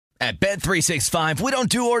At Bet365, we don't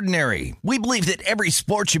do ordinary. We believe that every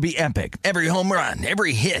sport should be epic. Every home run,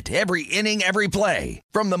 every hit, every inning, every play.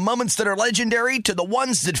 From the moments that are legendary to the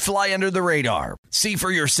ones that fly under the radar. See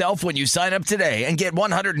for yourself when you sign up today and get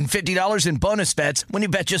 $150 in bonus bets when you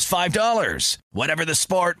bet just $5. Whatever the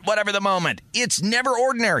sport, whatever the moment, it's never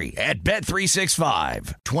ordinary at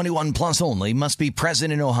Bet365. 21 plus only. Must be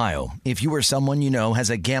present in Ohio. If you or someone you know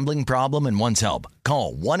has a gambling problem and wants help,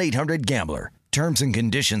 call 1-800-GAMBLER. Terms and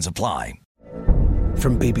conditions apply.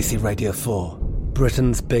 From BBC Radio 4,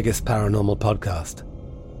 Britain's biggest paranormal podcast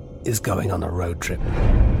is going on a road trip.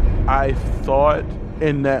 I thought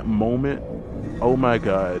in that moment, oh my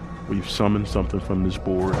God, we've summoned something from this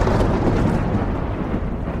board.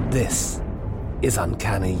 This is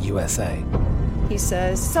Uncanny USA. He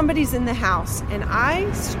says, somebody's in the house, and I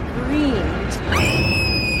screamed.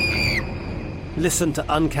 Listen to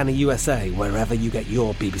Uncanny USA wherever you get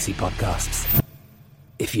your BBC podcasts,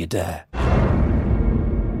 if you dare.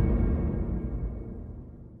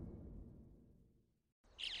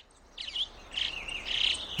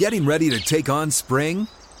 Getting ready to take on spring?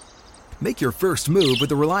 Make your first move with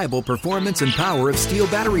the reliable performance and power of Steel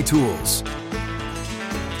battery tools.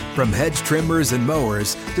 From hedge trimmers and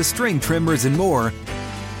mowers to string trimmers and more,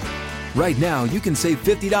 right now you can save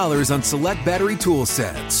 $50 on select battery tool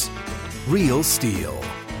sets. Real Steel.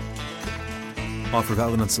 Offer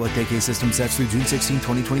valid on select AK system sets through June 16,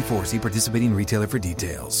 2024. See participating retailer for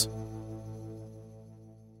details.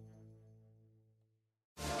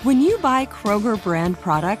 When you buy Kroger brand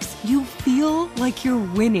products, you feel like you're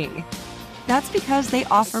winning. That's because they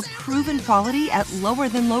offer proven quality at lower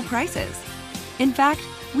than low prices. In fact,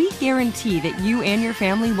 we guarantee that you and your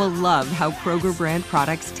family will love how Kroger brand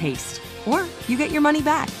products taste, or you get your money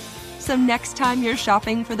back. So next time you're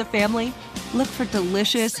shopping for the family, look for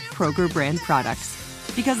delicious Kroger brand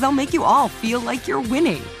products, because they'll make you all feel like you're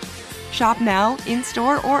winning. Shop now,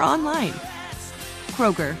 in-store, or online.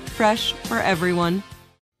 Kroger, fresh for everyone.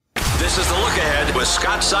 This is The Look Ahead with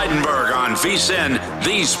Scott Seidenberg on VSiN,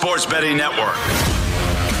 the Sports Betting Network.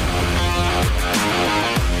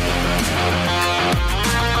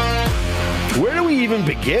 Where do we even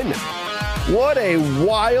begin? What a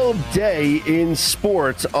wild day in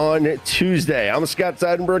sports on Tuesday. I'm Scott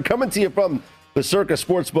Seidenberg coming to you from the Circa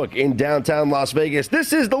Sportsbook in downtown Las Vegas.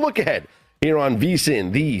 This is The Look Ahead here on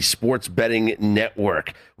VSiN, the Sports Betting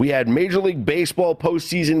Network. We had Major League Baseball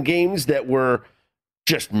postseason games that were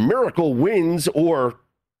just miracle wins or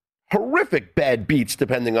horrific bad beats,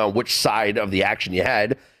 depending on which side of the action you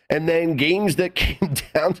had. And then games that came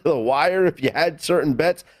down to the wire if you had certain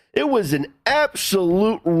bets. It was an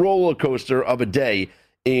absolute roller coaster of a day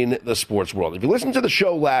in the sports world. If you listened to the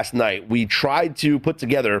show last night, we tried to put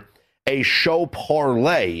together a show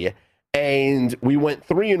parlay, and we went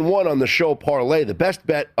 3-1 on the show parlay. The best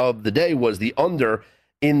bet of the day was the under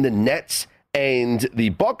in the Nets and the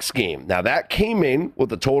Bucks game. Now, that came in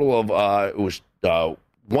with a total of,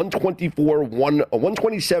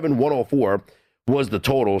 127, 104 was the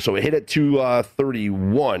total. So it hit at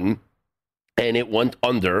 231. And it went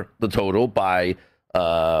under the total by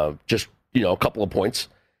just, a couple of points.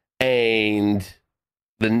 And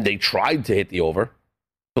then they tried to hit the over.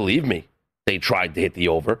 Believe me, they tried to hit the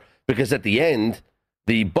over. Because at the end,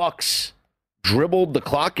 the Bucks dribbled the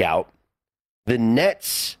clock out. The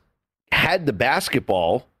Nets had the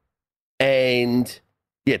basketball. And,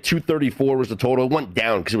 234 was the total. It went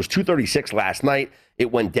down because it was 236 last night.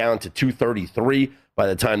 It went down to 233 by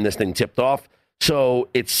the time this thing tipped off. So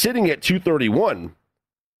it's sitting at 231,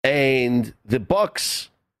 and the Bucks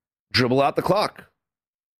dribble out the clock.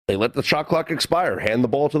 They let the shot clock expire, hand the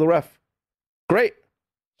ball to the ref. Great.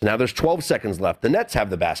 So now there's 12 seconds left. The Nets have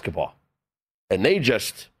the basketball, and they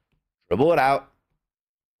just dribble it out,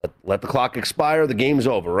 let the clock expire, the game's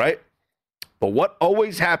over, right? But what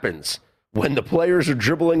always happens when the players are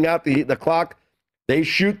dribbling out the clock? They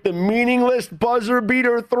shoot the meaningless buzzer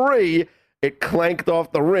beater three. It clanked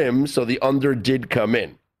off the rim, so the under did come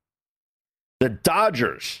in. The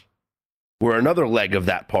Dodgers were another leg of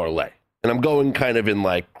that parlay. And I'm going kind of in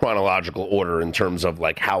like chronological order in terms of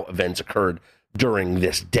like how events occurred during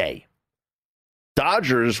this day.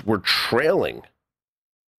 Dodgers were trailing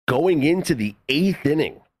going into the 8th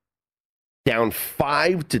inning, down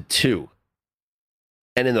 5-2.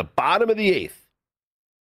 And in the bottom of the 8th,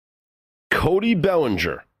 Cody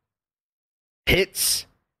Bellinger hits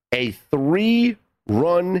a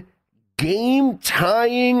 3-run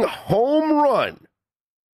game-tying home run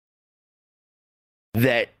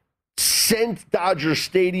that sent Dodger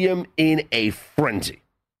Stadium in a frenzy.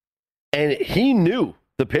 And he knew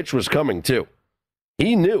the pitch was coming, too.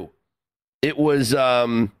 He knew. It was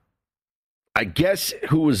I guess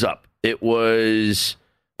who was up? It was,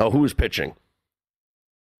 who was pitching?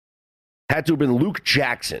 Had to have been Luke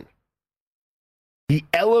Jackson. He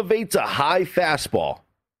elevates a high fastball.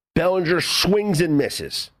 Bellinger swings and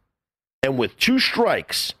misses. And with 2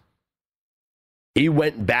 strikes, he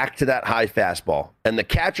went back to that high fastball. And the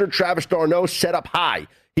catcher, Travis d'Arnaud, set up high.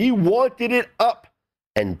 He wanted it up.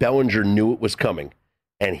 And Bellinger knew it was coming.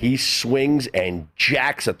 And he swings and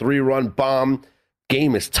jacks a 3-run bomb.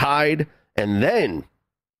 Game is tied. And then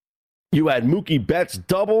you had Mookie Betts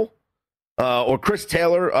double. Or Chris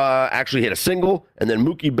Taylor actually hit a single. And then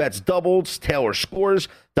Mookie Betts doubles. Taylor scores.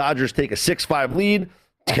 Dodgers take a 6-5 lead.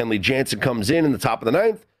 Kenley Jansen comes in the top of the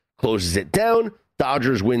 9th. Closes it down.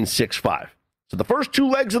 Dodgers win 6-5. So the first 2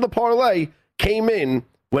 legs of the parlay came in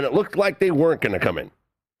when it looked like they weren't going to come in.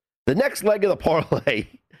 The next leg of the parlay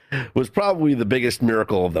was probably the biggest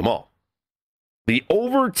miracle of them all. The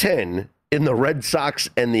over 10 in the Red Sox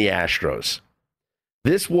and the Astros.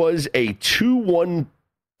 This was a 2-1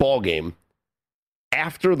 ball game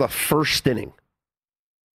after the first inning.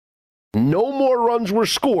 No more runs were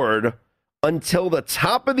scored until the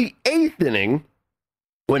top of the 8th inning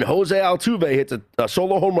when Jose Altuve hits a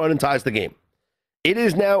solo home run and ties the game. It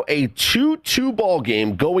is now a 2-2 ball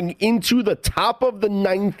game going into the top of the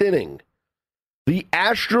 9th inning. The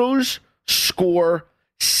Astros score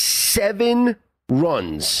 7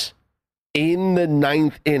 runs in the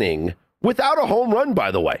 9th inning without a home run,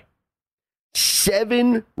 by the way.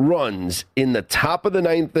 7 runs in the top of the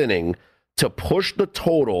 9th inning to push the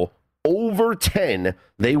total over 10.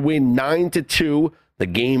 They win 9-2. The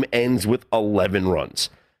game ends with 11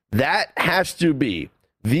 runs. That has to be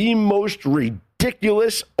the most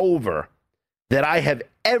ridiculous over that I have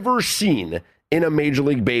ever seen in a Major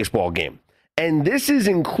League Baseball game. And this is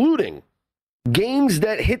including games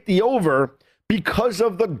that hit the over because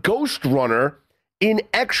of the ghost runner in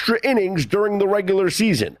extra innings during the regular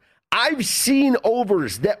season. I've seen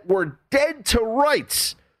overs that were dead to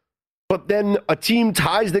rights, but then a team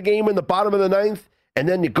ties the game in the bottom of the 9th, and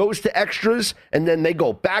then it goes to extras, and then they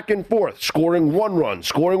go back and forth, scoring 1 run,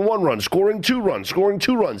 scoring 1 run, scoring 2 runs, scoring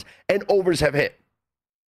 2 runs, and overs have hit.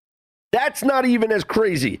 That's not even as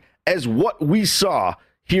crazy as what we saw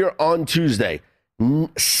here on Tuesday.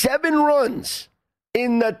 7 runs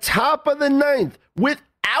in the top of the 9th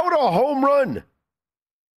without a home run.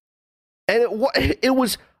 And it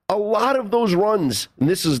was a lot of those runs, and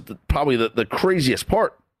this is probably the craziest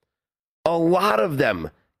part, a lot of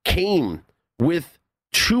them came with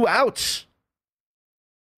 2 outs.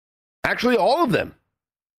 Actually, all of them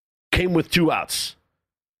came with 2 outs.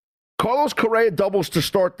 Carlos Correa doubles to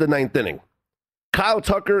start the 9th inning. Kyle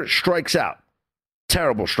Tucker strikes out.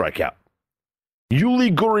 Terrible strikeout.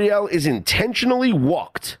 Yuli Gurriel is intentionally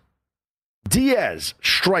walked. Diaz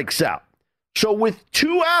strikes out. So with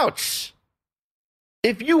 2 outs,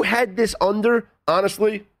 if you had this under,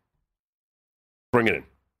 honestly, bring it in.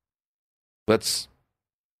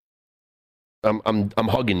 I'm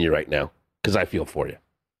hugging you right now because I feel for you.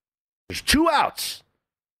 There's 2 outs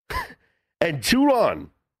and 2 on.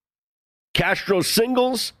 Castro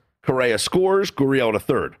singles, Correa scores, Gurriel to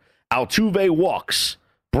third. Altuve walks.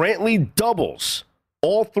 Brantley doubles.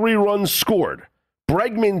 All 3 runs scored.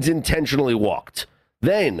 Bregman's intentionally walked.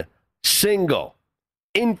 Then single.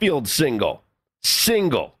 Infield single.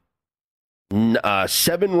 Single.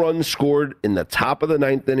 7 runs scored in the top of the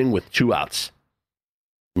 9th inning with 2 outs.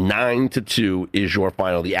 9-2 is your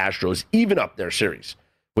final. The Astros even up their series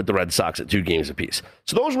with the Red Sox at 2 games apiece.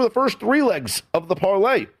 So those were the first 3 legs of the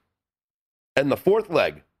parlay. And the 4th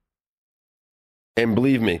leg, and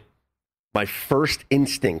believe me, my first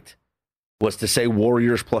instinct was to say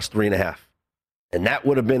Warriors plus 3.5. And that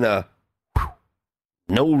would have been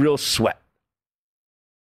no real sweat.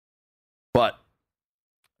 But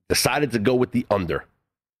decided to go with the under.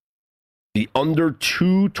 The under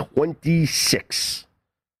 226.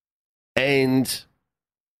 And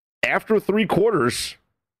after 3 quarters,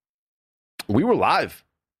 we were live.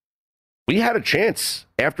 We had a chance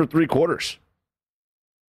after 3 quarters.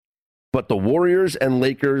 But the Warriors and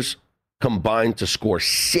Lakers combined to score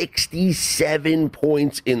 67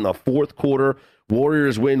 points in the 4th quarter.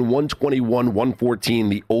 Warriors win 121-114.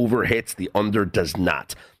 The over hits, the under does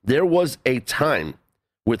not. There was a time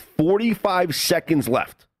with 45 seconds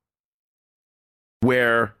left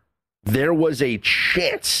where there was a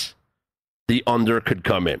chance the under could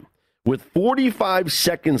come in. With 45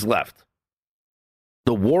 seconds left,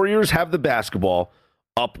 the Warriors have the basketball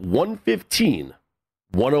up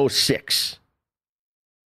 115-106.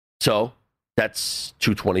 So that's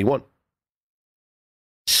 221.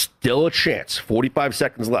 Still a chance. 45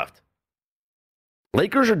 seconds left.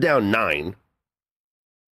 Lakers are down 9.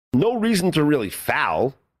 No reason to really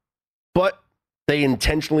foul, but they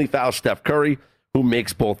intentionally foul Steph Curry, who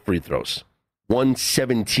makes both free throws.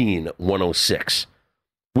 117-106.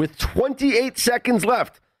 With 28 seconds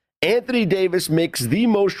left, Anthony Davis makes the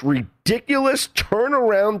most ridiculous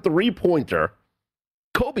turnaround three-pointer,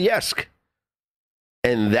 Kobe-esque.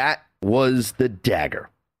 And that was the dagger.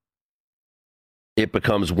 It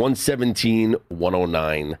becomes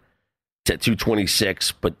 117-109 to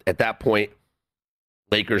 226. But at that point,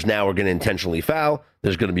 Lakers now are going to intentionally foul.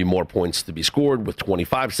 There's going to be more points to be scored with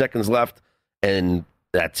 25 seconds left. And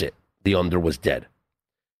that's it. The under was dead.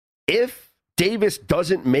 If Davis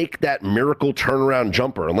doesn't make that miracle turnaround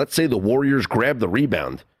jumper, and let's say the Warriors grab the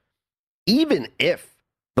rebound, even if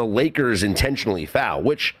the Lakers intentionally foul,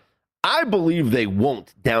 which I believe they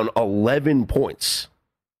won't, down 11 points,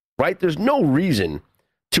 right? There's no reason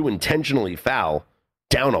to intentionally foul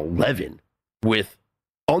down 11 with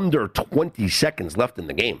under 20 seconds left in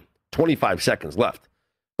the game, 25 seconds left.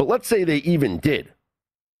 But let's say they even did,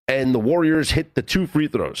 and the Warriors hit the 2 free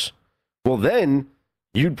throws. Well, then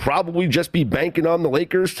you'd probably just be banking on the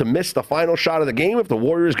Lakers to miss the final shot of the game. If the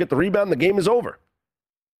Warriors get the rebound, the game is over.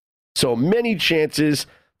 So many chances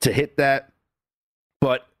to hit that,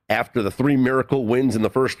 but after the 3 miracle wins in the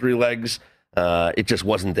first 3 legs, it just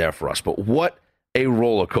wasn't there for us. But what a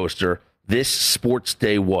roller coaster this sports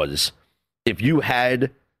day was. If you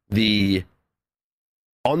had the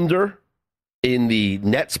under in the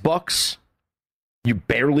Nets-Bucks, you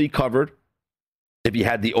barely covered. If you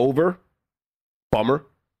had the over, bummer.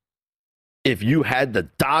 If you had the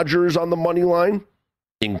Dodgers on the money line,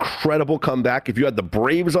 incredible comeback. If you had the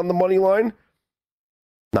Braves on the money line,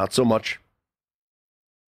 not so much.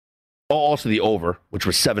 Also the over, which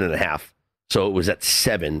was 7.5. So it was at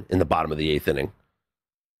 7 in the bottom of the 8th inning.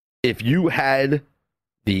 If you had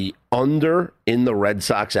the under in the Red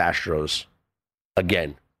Sox-Astros,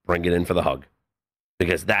 again, bring it in for the hug.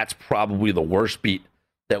 Because that's probably the worst beat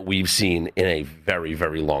that we've seen in a very,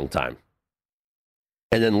 very long time.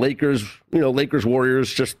 And then Lakers,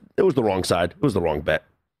 Warriors, just, it was the wrong side. It was the wrong bet.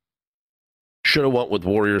 Should have went with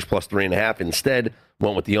Warriors plus 3.5. Instead,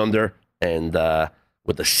 went with the under, and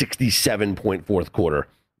with a 67-point fourth quarter,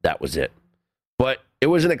 that was it. But it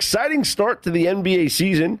was an exciting start to the NBA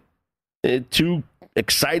season. 2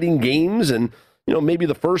 exciting games, and maybe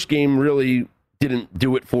the first game really didn't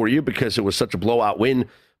do it for you because it was such a blowout win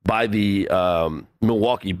by the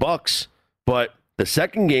Milwaukee Bucks. But the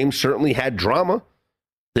second game certainly had drama.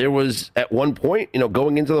 There was, at one point,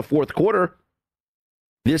 going into the fourth quarter,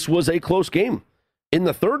 this was a close game. In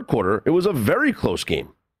the third quarter, it was a very close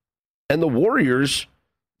game. And the Warriors,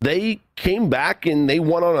 they came back and they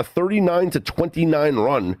won on a 39-29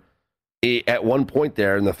 run at one point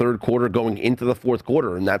there in the third quarter going into the fourth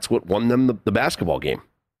quarter, and that's what won them the basketball game.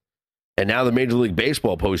 And now the Major League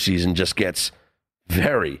Baseball postseason just gets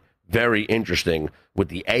very, very interesting with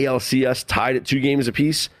the ALCS tied at 2 games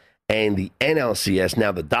apiece and the NLCS,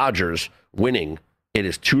 now the Dodgers, winning. It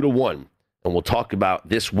is 2-1, and we'll talk about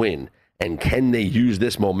this win and can they use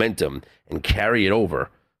this momentum and carry it over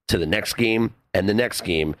to the next game and the next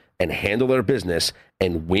game and handle their business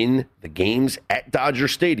and win the games at Dodger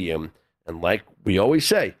Stadium. And like we always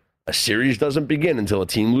say, a series doesn't begin until a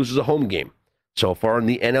team loses a home game. So far in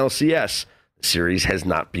the NLCS, the series has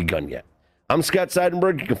not begun yet. I'm Scott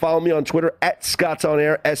Seidenberg. You can follow me on Twitter at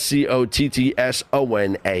ScottsOnAir,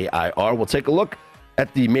 ScottsOnair. We'll take a look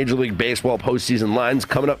at the Major League Baseball postseason lines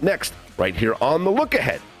coming up next, right here on The Look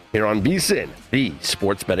Ahead, here on VSiN, the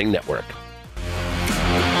Sports Betting Network.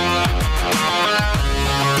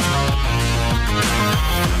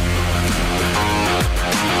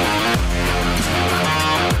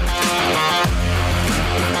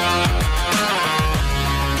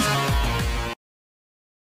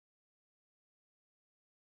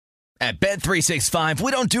 At Bet365,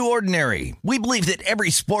 we don't do ordinary. We believe that every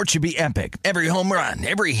sport should be epic. Every home run,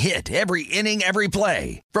 every hit, every inning, every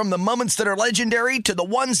play. From the moments that are legendary to the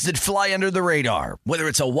ones that fly under the radar. Whether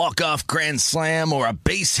it's a walk-off grand slam or a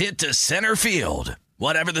base hit to center field.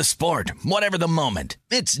 Whatever the sport, whatever the moment.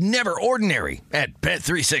 It's never ordinary at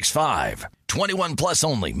Bet365. 21 plus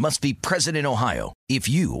only. Must be present in Ohio. If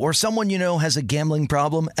you or someone you know has a gambling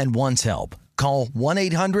problem and wants help, call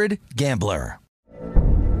 1-800-GAMBLER.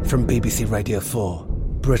 From BBC Radio 4,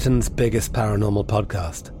 Britain's biggest paranormal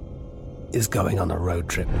podcast is going on a road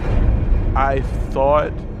trip. I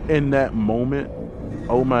thought in that moment,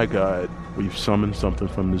 oh my God, we've summoned something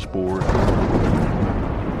from this board.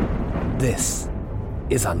 This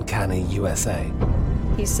is Uncanny USA.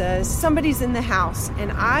 He says, somebody's in the house,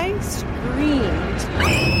 and I screamed.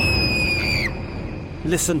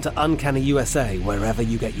 Listen to Uncanny USA wherever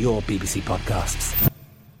you get your BBC podcasts,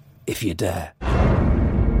 if you dare.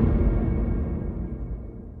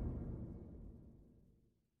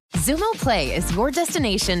 Xumo Play is your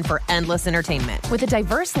destination for endless entertainment. With a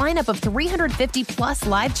diverse lineup of 350 plus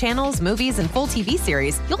live channels, movies, and full TV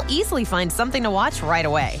series, you'll easily find something to watch right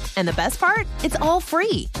away. And the best part? It's all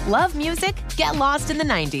free. Love music? Get lost in the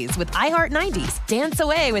 90s with iHeart 90s, dance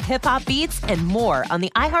away with hip-hop beats, and more on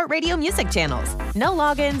the iHeartRadio music channels. No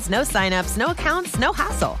logins, no signups, no accounts, no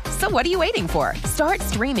hassle. So what are you waiting for? Start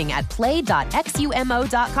streaming at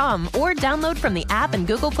play.xumo.com or download from the app and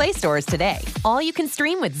Google Play stores today. All you can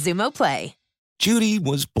stream with Xumo Play. Judy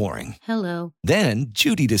was boring. Hello. Then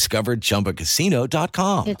Judy discovered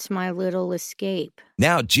ChumbaCasino.com. It's my little escape.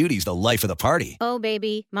 Now Judy's the life of the party. Oh,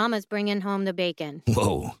 baby, mama's bringing home the bacon.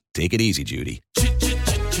 Whoa, take it easy, Judy.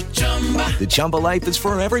 The Chumba life is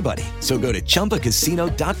for everybody. So go to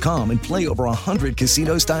ChumbaCasino.com and play over 100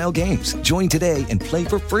 casino-style games. Join today and play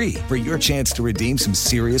for free for your chance to redeem some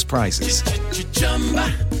serious prizes.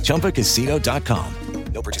 ChumbaCasino.com.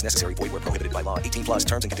 No purchase necessary. Void where prohibited by law. 18 plus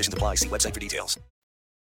terms and conditions apply. See website for details.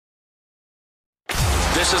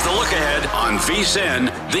 This is the look ahead on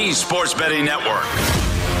VSiN, the Sports Betting Network.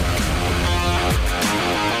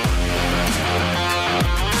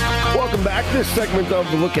 Welcome back. This segment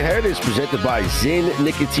of The Look Ahead is presented by Zyn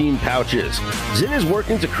Nicotine Pouches. Zyn is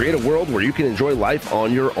working to create a world where you can enjoy life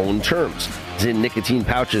on your own terms. Zyn Nicotine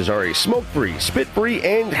Pouches are a smoke-free, spit-free,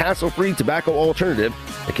 and hassle-free tobacco alternative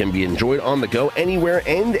that can be enjoyed on the go anywhere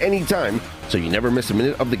and anytime, so you never miss a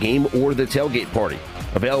minute of the game or the tailgate party.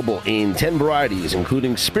 Available in 10 varieties,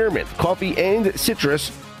 including spearmint, coffee, and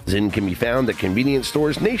citrus, Zyn can be found at convenience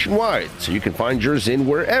stores nationwide, so you can find your Zyn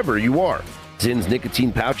wherever you are. Zyn's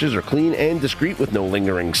nicotine pouches are clean and discreet with no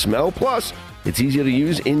lingering smell. Plus, it's easy to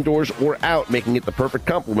use indoors or out, making it the perfect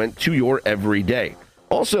complement to your everyday.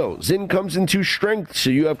 Also, Zyn comes in 2 strengths,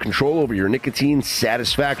 so you have control over your nicotine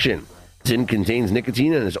satisfaction. Zyn contains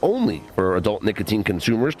nicotine and is only for adult nicotine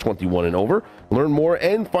consumers 21 and over. Learn more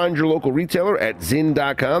and find your local retailer at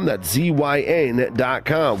Zyn.com. That's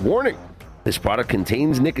ZYN.com. Warning, this product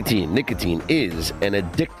contains nicotine. Nicotine is an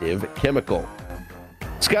addictive chemical.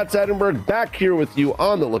 Scott Seidenberg back here with you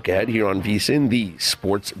on The Look Ahead here on VSiN, the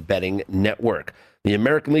Sports Betting Network. The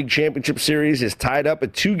American League Championship Series is tied up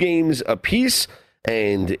at 2 games apiece,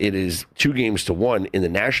 and it is 2-1 in the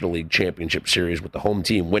National League Championship Series, with the home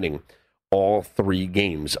team winning all 3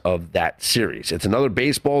 games of that series. It's another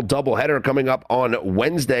baseball doubleheader coming up on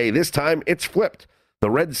Wednesday. This time it's flipped.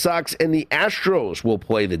 The Red Sox and the Astros will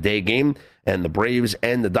play the day game, and the Braves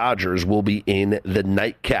and the Dodgers will be in the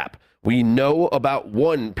nightcap. We know about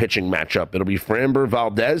one pitching matchup. It'll be Framber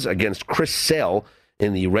Valdez against Chris Sale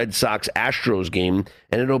in the Red Sox-Astros game,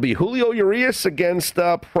 and it'll be Julio Urias against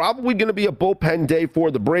probably going to be a bullpen day for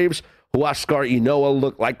the Braves. Huascar Ynoa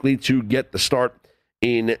look likely to get the start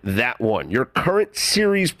in that one. Your current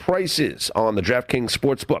series prices on the DraftKings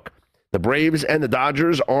Sportsbook. The Braves and the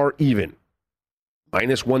Dodgers are even,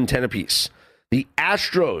 -110 apiece. The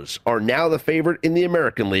Astros are now the favorite in the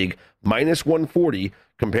American League, -140,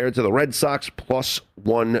 compared to the Red Sox,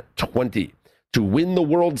 +120. To win the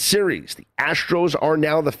World Series, the Astros are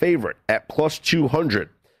now the favorite at +200.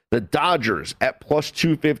 The Dodgers at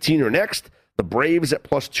 +215 are next. The Braves at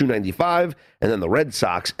 +295. And then the Red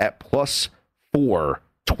Sox at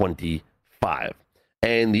 +425.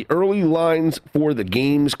 And the early lines for the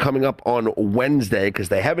games coming up on Wednesday, because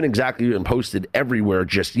they haven't exactly been posted everywhere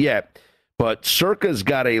just yet, but Circa's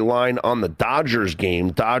got a line on the Dodgers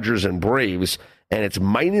game, Dodgers and Braves, and it's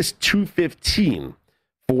 -215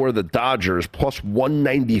 for the Dodgers,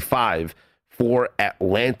 +195 for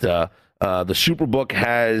Atlanta. The Superbook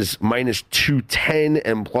has -210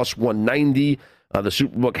 and +190. The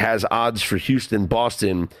Superbook has odds for Houston,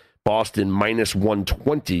 Boston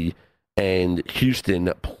 -120, and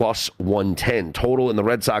Houston +110. Total in the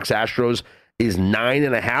Red Sox Astros is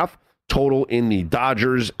 9.5. Total in the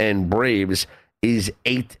Dodgers and Braves is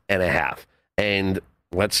 8.5. And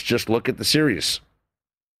let's just look at the series.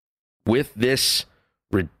 With this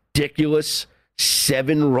ridiculous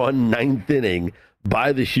 7-run 9th inning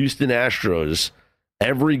by the Houston Astros,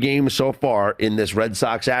 every game so far in this Red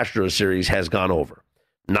Sox-Astros series has gone over.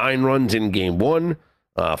 9 runs in Game 1,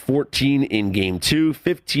 14 in Game 2,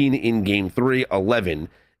 15 in Game 3, 11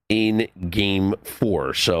 in Game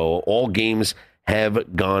 4. So all games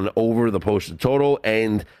have gone over the posted total,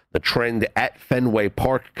 and the trend at Fenway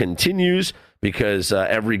Park continues because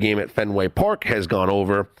every game at Fenway Park has gone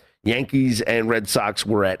over. Yankees and Red Sox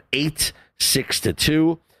were at 8,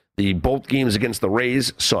 6-2. Both games against the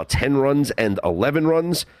Rays saw 10 runs and 11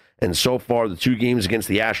 runs, and so far the 2 games against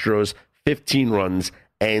the Astros, 15 runs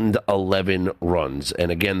and 11 runs.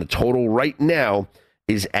 And again, the total right now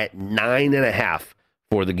is at 9.5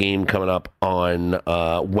 for the game coming up on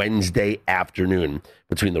Wednesday afternoon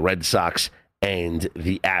between the Red Sox and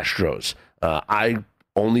the Astros. I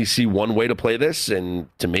only see one way to play this, and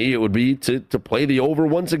to me, it would be to play the over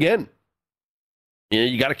once again.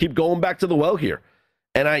 You got to keep going back to the well here.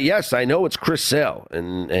 And I know it's Chris Sale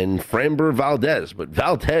and Framber Valdez, but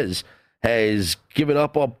Valdez has given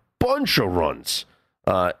up a bunch of runs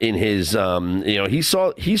in his. He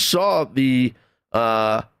saw the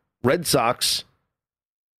Red Sox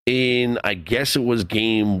in, I guess it was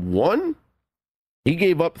game 1. He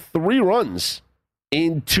gave up 3 runs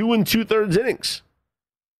in 2 2/3 innings.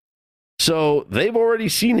 So they've already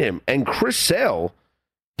seen him. And Chris Sale,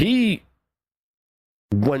 he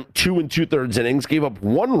went 2 2/3 innings, gave up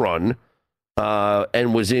 1 run,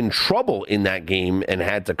 and was in trouble in that game and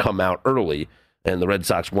had to come out early. And the Red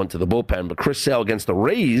Sox went to the bullpen. But Chris Sale against the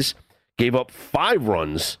Rays gave up 5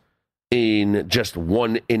 runs in just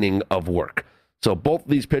 1 inning of work. So both of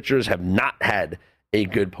these pitchers have not had a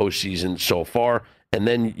good postseason so far. And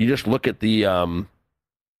then you just look at the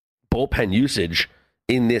bullpen usage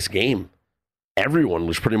in this game. Everyone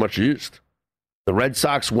was pretty much used. The Red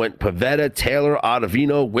Sox went Pivetta, Taylor,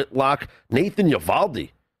 Ottavino, Whitlock, Nathan Eovaldi,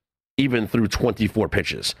 even threw 24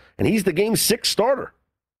 pitches. And he's the game's 6th starter.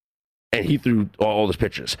 And he threw all those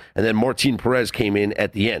pitches. And then Martin Perez came in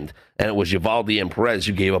at the end. And it was Eovaldi and Perez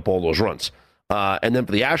who gave up all those runs. And then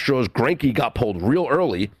for the Astros, Greinke got pulled real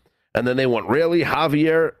early. And then they went Raley,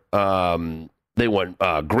 Javier, they went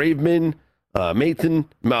Graveman,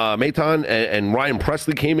 Maton, and Ryan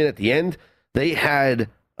Presley came in at the end. They had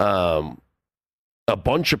a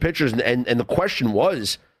bunch of pitchers. And the question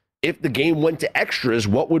was, if the game went to extras,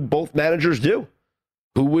 what would both managers do?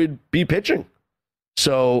 Who would be pitching?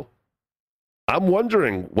 So I'm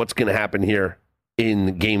wondering what's going to happen here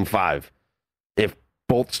in Game 5 if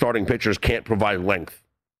both starting pitchers can't provide length.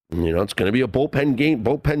 It's going to be a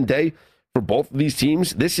bullpen day for both of these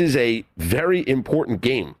teams. This is a very important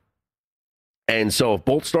game. And so if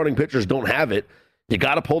both starting pitchers don't have it, you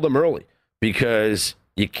got to pull them early because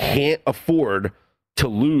you can't afford to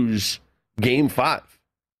lose Game 5.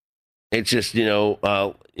 It's just,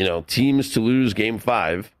 teams to lose Game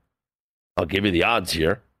 5. I'll give you the odds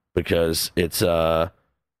here because it's,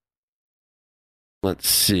 let's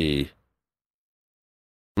see.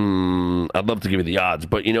 I'd love to give you the odds,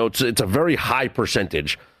 but, it's a very high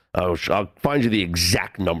percentage. I'll find you the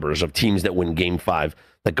exact numbers of teams that win Game 5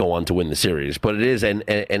 that go on to win the series, but it is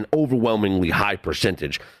an overwhelmingly high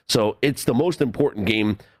percentage. So it's the most important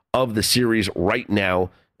game of the series right now.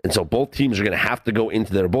 And so both teams are going to have to go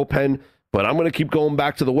into their bullpen, but I'm going to keep going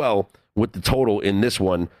back to the well with the total in this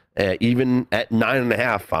one. Even at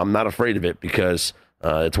 9.5, I'm not afraid of it because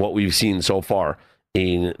it's what we've seen so far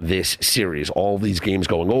in this series. All these games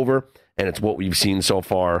going over, and it's what we've seen so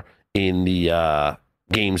far in the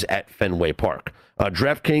games at Fenway Park.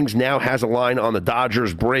 DraftKings now has a line on the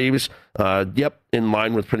Dodgers Braves. In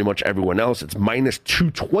line with pretty much everyone else. It's minus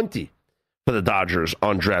 220 for the Dodgers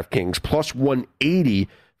on DraftKings, plus 180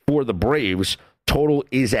 for the Braves. Total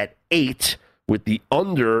is at 8 with the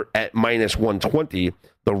under at minus 120.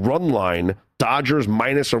 The run line, Dodgers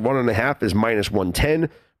minus a 1.5 is minus 110.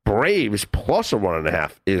 Braves plus a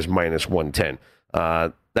 1.5 is minus 110.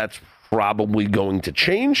 That's probably going to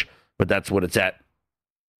change, but that's what it's at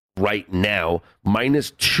right now.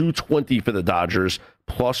 Minus 220 for the Dodgers,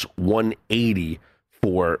 plus 180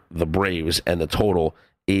 for the Braves, and the total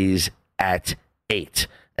is at 8.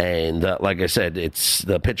 And like I said, it's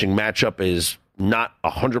the pitching matchup is not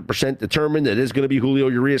 100% determined. It is going to be Julio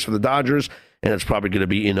Urias for the Dodgers, and it's probably going to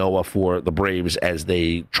be Inoa for the Braves as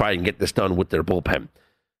they try and get this done with their bullpen.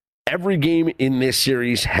 Every game in this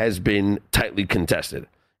series has been tightly contested.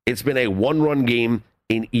 It's been a 1-run game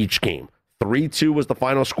in each game. 3-2 was the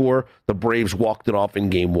final score. The Braves walked it off in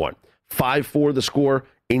Game 1. 5-4 the score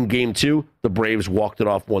in Game 2. The Braves walked it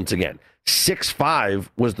off once again. 6-5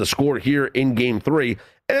 was the score here in Game 3,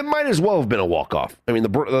 and it might as well have been a walk-off. I mean,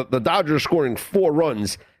 the Dodgers scoring 4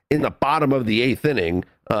 runs in the bottom of the 8th inning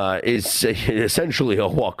is essentially a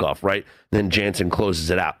walk-off, right? Then Jansen closes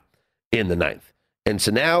it out in the 9th. And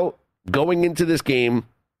so now, going into this game,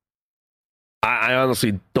 I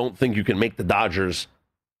honestly don't think you can make the Dodgers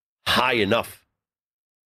high enough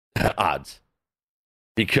odds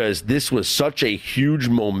because this was such a huge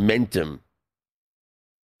momentum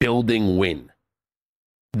building win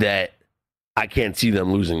that I can't see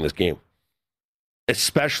them losing this game,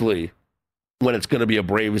 especially when it's going to be a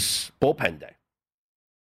Braves bullpen day.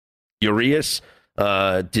 Urias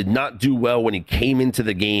did not do well when he came into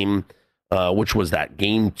the game, which was that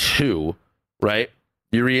Game 2, right?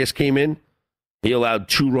 Urias came in, He allowed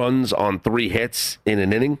 2 runs on 3 hits in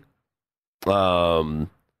an inning.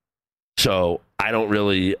 So I don't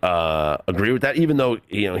really agree with that, even though,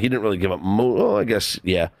 he didn't really give up. I guess,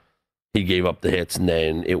 yeah, he gave up the hits, and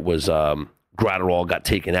then it was Gratterall got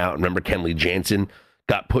taken out. Remember, Kenley Jansen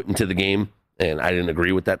got put into the game, and I didn't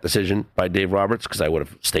agree with that decision by Dave Roberts because I would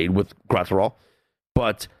have stayed with Gratterall.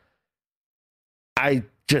 But I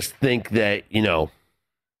just think that,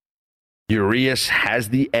 Urias has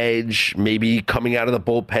the edge, maybe coming out of the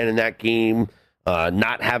bullpen in that game,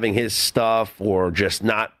 not having his stuff or just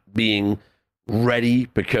not being ready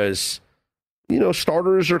because,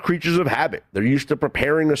 starters are creatures of habit. They're used to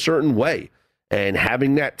preparing a certain way and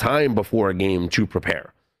having that time before a game to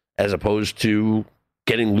prepare, as opposed to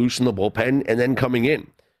getting loose in the bullpen and then coming in.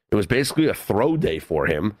 It was basically a throw day for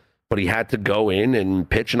him, but he had to go in and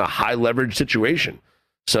pitch in a high leverage situation.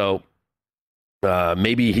 So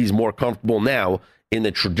maybe he's more comfortable now in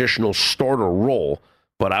the traditional starter role,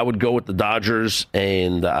 but I would go with the Dodgers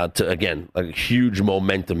and again, a huge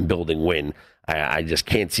momentum building win. I just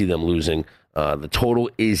can't see them losing. The total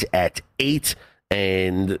is at 8,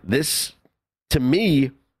 and this, to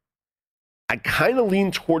me, I kind of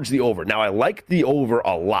lean towards the over. Now, I like the over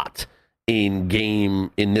a lot in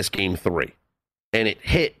this game 3, and it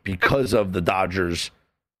hit because of the Dodgers'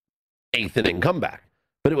 8th inning comeback.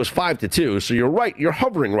 But it was 5-2, so you're right. You're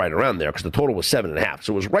hovering right around there because the total was 7.5.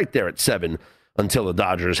 So it was right there at 7 until the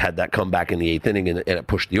Dodgers had that comeback in the 8th inning and it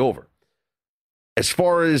pushed the over. As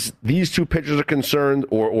far as these two pitchers are concerned,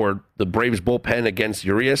 or the Braves bullpen against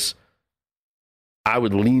Urias, I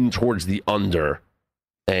would lean towards the under,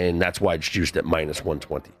 and that's why it's juiced at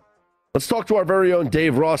 -120. Let's talk to our very own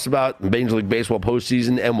Dave Ross about Major League Baseball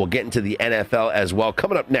postseason, and we'll get into the NFL as well.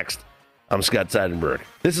 Coming up next, I'm Scott Seidenberg.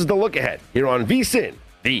 This is The Look Ahead here on VSiN,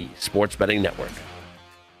 the Sports Betting Network.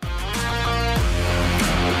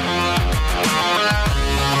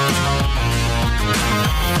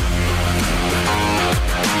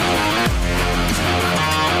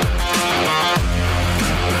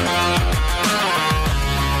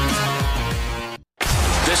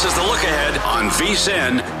 This is The Look Ahead on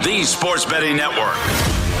VSiN, the Sports Betting Network.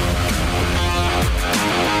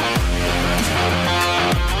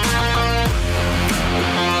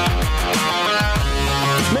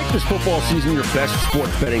 Make this football season your best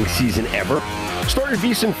sports betting season ever. Start your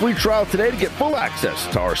VSiN free trial today to get full access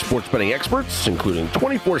to our sports betting experts, including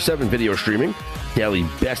 24/7 video streaming, daily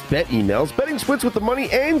best bet emails, betting splits with the money,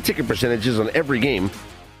 and ticket percentages on every game,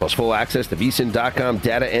 plus full access to VSiN.com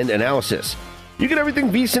data and analysis. You get everything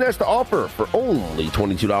VSiN has to offer for only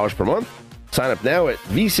 $22 per month. Sign up now at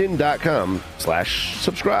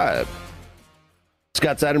VSiN.com/subscribe.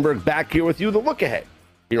 Scott Seidenberg back here with you. The Look Ahead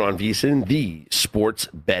here on VSiN, the Sports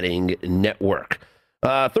Betting Network.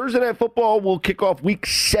 Thursday Night Football will kick off Week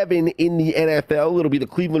 7 in the NFL. It'll be the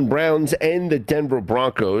Cleveland Browns and the Denver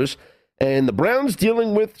Broncos. And the Browns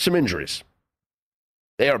dealing with some injuries.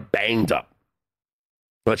 They are banged up.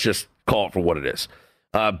 Let's just call it for what it is.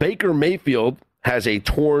 Baker Mayfield has a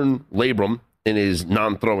torn labrum in his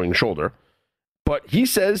non-throwing shoulder. But he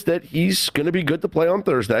says that he's going to be good to play on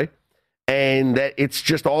Thursday. And that it's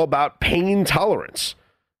just all about pain tolerance.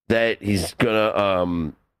 That he's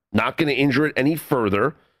gonna not going to injure it any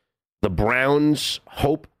further. The Browns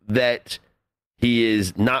hope that he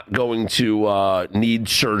is not going to need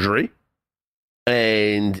surgery.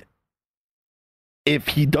 And if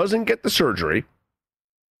he doesn't get the surgery,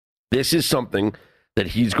 this is something that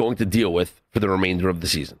he's going to deal with for the remainder of the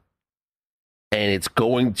season. And it's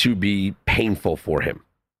going to be painful for him.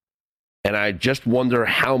 And I just wonder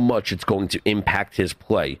how much it's going to impact his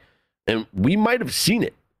play. And we might have seen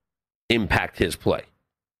it impact his play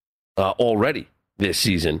already this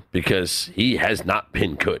season because he has not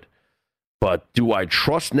been good. But do I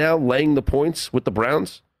trust now laying the points with the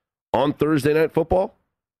Browns on Thursday Night Football?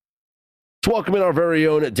 Let's welcome in our very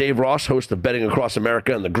own Dave Ross, host of Betting Across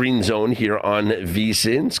America in the Green Zone here on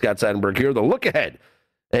VSiN. Scott Seidenberg here, The Look Ahead.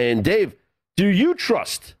 And Dave, do you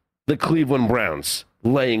trust the Cleveland Browns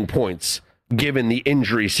laying points given the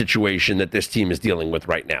injury situation that this team is dealing with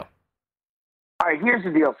right now? All right, here's the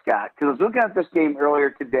deal, Scott, because I was looking at this game earlier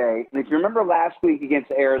today, and if you remember last week against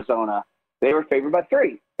Arizona, they were favored by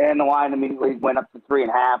 3, and the line immediately went up to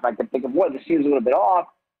 3.5. I could think of, the season's a little bit off,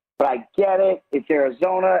 but I get it. It's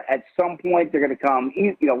Arizona. At some point, they're going to come,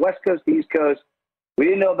 West Coast to East Coast. We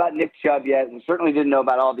didn't know about Nick Chubb yet. We certainly didn't know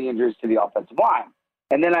about all the injuries to the offensive line.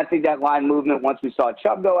 And then I think that line movement, once we saw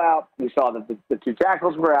Chubb go out, we saw that the 2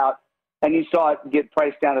 tackles were out, and you saw it get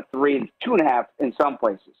priced down to 3 and 2.5 in some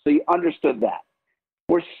places. So you understood that.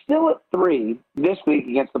 We're still at 3 this week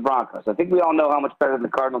against the Broncos. I think we all know how much better the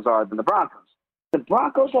Cardinals are than the Broncos. the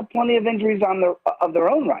Broncos have plenty of injuries of their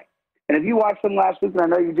own right. And if you watched them last week, and I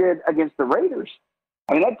know you did against the Raiders,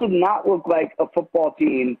 I mean, that did not look like a football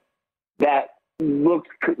team that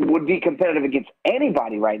would be competitive against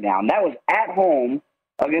anybody right now. And that was at home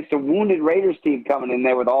against a wounded Raiders team coming in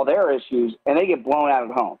there with all their issues, and they get blown out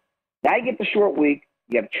at home. Now you get the short week.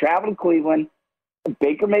 You have to travel to Cleveland.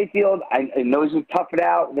 Baker Mayfield, I know he's tough it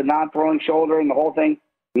out, the non-throwing shoulder and the whole thing.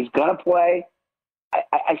 He's going to play.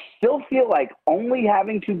 I still feel like only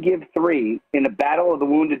having to give 3 in the battle of the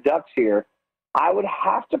wounded ducks here, I would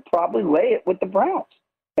have to probably lay it with the Browns.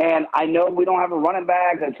 And I know we don't have a running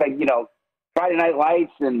back. It's like, Friday Night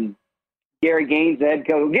Lights and Gary Gaines, the head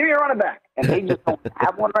coach, give me a running back. And they just don't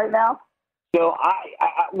have one right now. So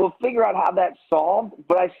I will figure out how that's solved.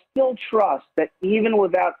 But I still trust that even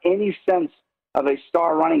without any sense of a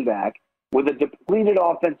star running back, with a depleted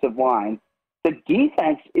offensive line, the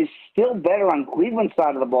defense is still better on Cleveland's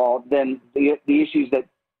side of the ball than the issues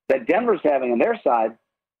that Denver's having on their side.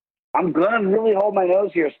 I'm going to really hold my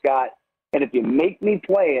nose here, Scott. And if you make me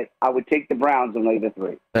play it, I would take the Browns and lay the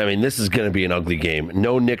 3. I mean, this is going to be an ugly game.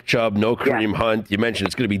 No Nick Chubb, no Kareem Hunt. You mentioned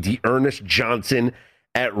it's going to be D'Ernest Johnson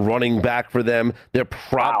at running back for them. They're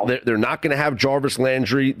not going to have Jarvis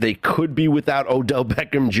Landry. They could be without Odell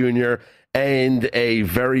Beckham Jr. and a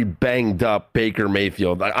very banged up Baker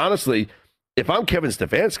Mayfield. Honestly, if I'm Kevin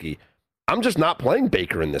Stefanski, I'm just not playing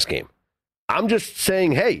Baker in this game. I'm just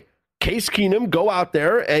saying, hey, Case Keenum, go out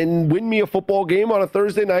there and win me a football game on a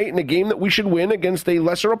Thursday night in a game that we should win against a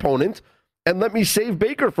lesser opponent, and let me save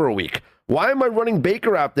Baker for a week. Why am I running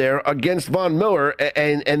Baker out there against Von Miller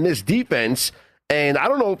and this defense? And I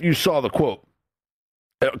don't know if you saw the quote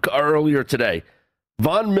earlier today.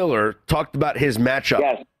 Von Miller talked about his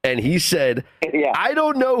matchup, and he said, I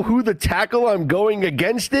don't know who the tackle I'm going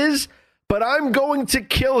against is, but I'm going to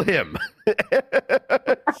kill him.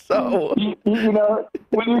 So,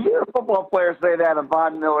 when you hear a football player say that of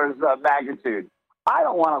Von Miller's magnitude, I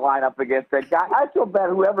don't want to line up against that guy. I feel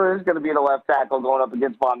bad whoever is going to be the left tackle going up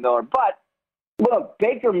against Von Miller. But, look,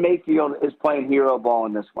 Baker Mayfield is playing hero ball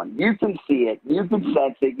in this one. You can see it. You can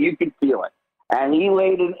sense it. You can feel it. And he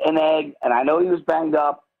laid an egg, and I know he was banged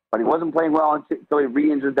up, but he wasn't playing well until he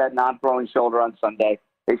re-injured that non-throwing shoulder on Sunday.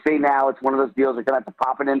 They say now it's one of those deals they're going to have to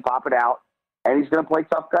pop it in, pop it out, and he's going to play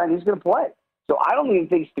tough guy, and he's going to play. So I don't even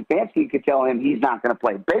think Stefanski could tell him he's not going to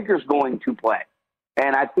play. Baker's going to play.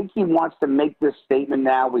 And I think he wants to make this statement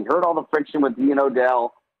now. We heard all the friction with Ian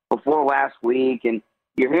Odell before last week, and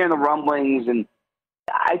you're hearing the rumblings, and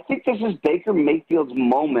I think this is Baker Mayfield's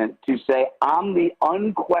moment to say, I'm the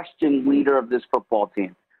unquestioned leader of this football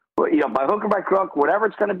team. By hook or by crook, whatever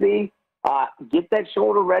it's going to be, get that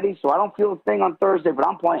shoulder ready so I don't feel a thing on Thursday, but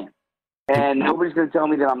I'm playing. And nobody's going to tell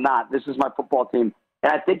me that I'm not. This is my football team.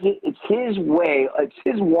 And I think it's his way, it's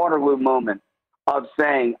his Waterloo moment of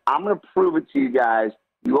saying, I'm going to prove it to you guys.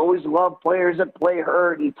 You always love players that play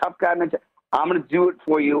hurt and tough guy mentality. I'm going to do it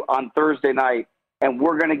for you on Thursday night, and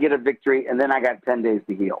we're going to get a victory, and then I got 10 days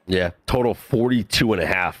to heal. Yeah, total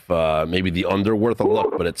 42.5, maybe the under worth a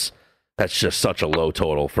look, but that's just such a low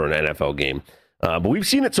total for an NFL game. But we've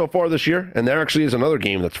seen it so far this year, and there actually is another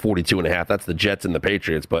game that's 42.5. That's the Jets and the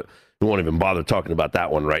Patriots, but we won't even bother talking about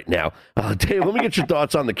that one right now. Dave, let me get your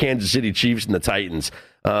thoughts on the Kansas City Chiefs and the Titans.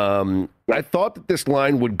 I thought that this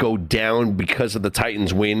line would go down because of the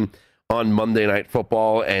Titans win on Monday Night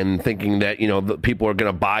Football and thinking that, the people are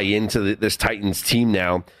going to buy into this Titans team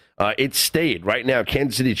now. It stayed. Right now,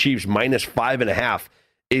 Kansas City Chiefs minus 5.5.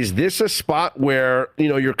 Is this a spot where,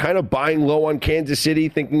 you're kind of buying low on Kansas City,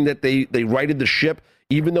 thinking that they righted the ship,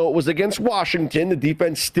 even though it was against Washington, the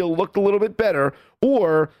defense still looked a little bit better,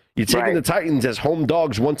 or you're taking the Titans as home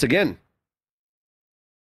dogs once again?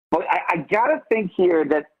 Well, I got to think here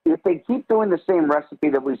that if they keep doing the same recipe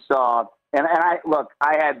that we saw, and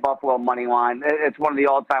I had Buffalo money line. It's one of the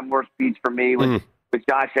all-time worst beats for me with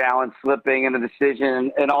Josh Allen slipping and the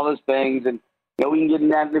decision and all those things. And we can get in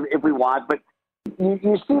that if we want, but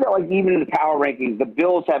you see that like even in the power rankings, the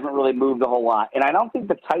Bills haven't really moved a whole lot, and I don't think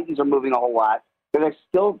the Titans are moving a whole lot. But I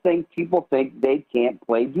still think people think they can't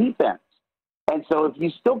play defense, and so if you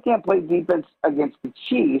still can't play defense against the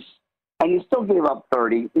Chiefs, and you still gave up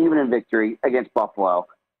 30 even in victory against Buffalo.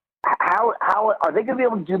 How are they going to be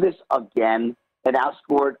able to do this again and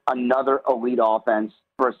outscore another elite offense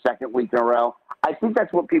for a second week in a row? I think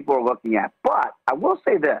that's what people are looking at. But I will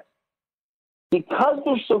say this. Because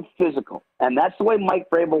they're so physical, and that's the way Mike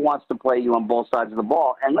Vrabel wants to play you on both sides of the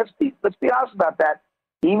ball, and let's be honest about that,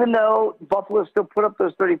 even though Buffalo still put up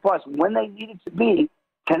those 30-plus, when they needed to be,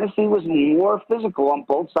 Tennessee was more physical on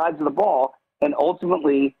both sides of the ball, and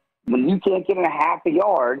ultimately, when you can't get in a half a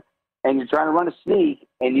yard, and you're trying to run a sneak,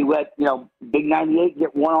 and you let, Big 98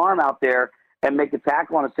 get one arm out there and make a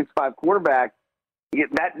tackle on a 6'5" quarterback,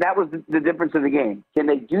 that was the difference of the game. Can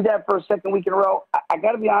they do that for a second week in a row? I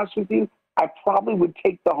got to be honest with you, I probably would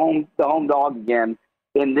take the home dog again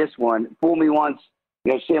in this one. Fool me once,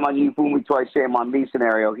 shame on you. Fool me twice, shame on me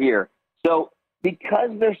scenario here. So because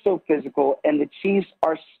they're so physical, and the Chiefs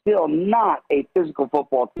are still not a physical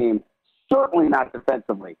football team, certainly not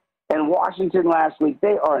defensively. And Washington last week,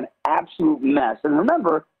 they are an absolute mess. And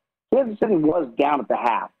remember, Kansas City was down at the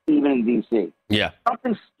half, even in D.C. Yeah.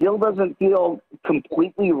 Something still doesn't feel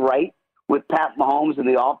completely right with Pat Mahomes and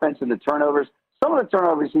the offense and the turnovers. Some of the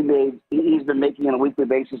turnovers he's been making on a weekly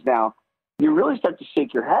basis now, you really start to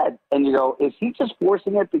shake your head. And you go, is he just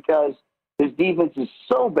forcing it because his defense is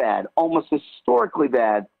so bad, almost historically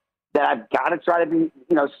bad, that I've got to try to be,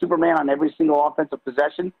 Superman on every single offensive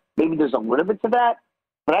possession? Maybe there's a little bit to that.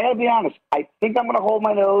 But I got to be honest, I think I'm going to hold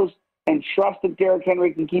my nose and trust that Derrick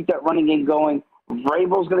Henry can keep that running game going.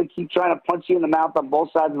 Vrabel's going to keep trying to punch you in the mouth on both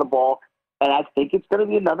sides of the ball. And I think it's going to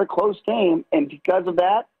be another close game. And because of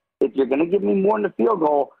that, if you're going to give me more than a field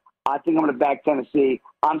goal, I think I'm going to back Tennessee.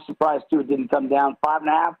 I'm surprised, too, it didn't come down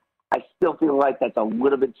 5.5. I still feel like that's a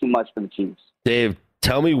little bit too much for the Chiefs. Dave,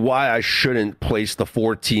 tell me why I shouldn't place the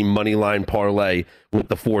 4-team money line parlay with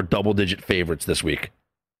the 4 double-digit favorites this week.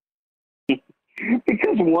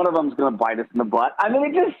 Because one of them's going to bite us in the butt. I mean,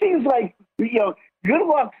 it just seems like, good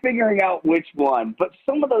luck figuring out which one. But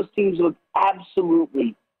some of those teams look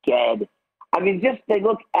absolutely dead. I mean, they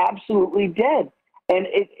look absolutely dead. And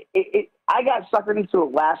I got suckered into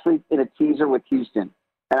it last week in a teaser with Houston.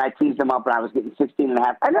 And I teased them up, and I was getting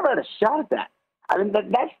 16.5. I never had a shot at that. I mean,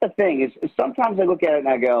 that's the thing is sometimes I look at it and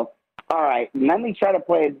I go, all right, let me try to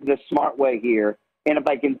play it the smart way here. And if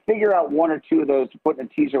I can figure out one or two of those to put in a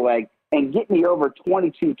teaser leg and get me over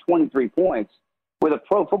 22, 23 points with a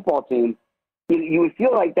pro football team, you would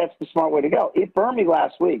feel like that's the smart way to go. It burned me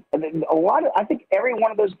last week. And I think every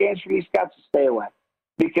one of those games for me, Scott, to stay away.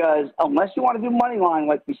 Because unless you want to do money line,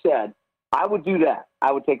 like we said, I would do that.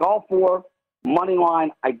 I would take all 4 money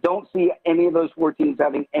line. I don't see any of those 4 teams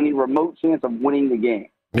having any remote chance of winning the game.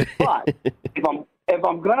 But if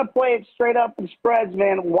I'm going to play it straight up in spreads,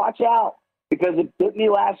 man, watch out. Because it bit me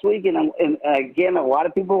last week, and again, a lot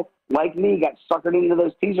of people like me got suckered into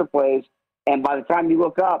those teaser plays, and by the time you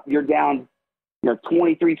look up, you're down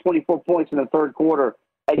 23, 24 points in the third quarter,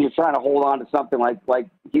 and you're trying to hold on to something like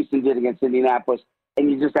Houston did against Indianapolis,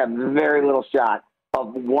 and you just have very little shot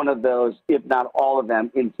of one of those, if not all of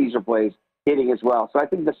them, in teaser plays hitting as well. So I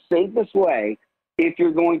think the safest way, if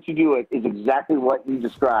you're going to do it, is exactly what you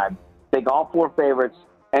described. Take all 4 favorites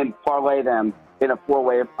and parlay them in a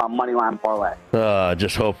 4-way money line parlay.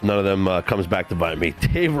 Just hope none of them comes back to bite me.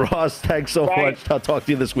 Dave Ross, thanks so much. I'll talk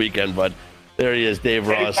to you this weekend, bud. There he is, Dave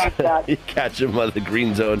Ross. You catch him on the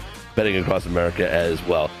Green Zone, betting across America as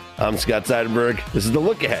well. I'm Scott Seidenberg. This is The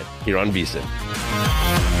Look Ahead here on VSiN.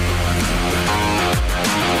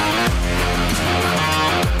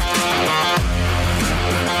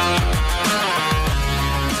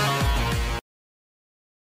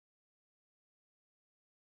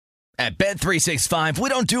 At Bet365, we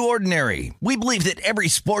don't do ordinary. We believe that every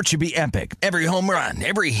sport should be epic. Every home run,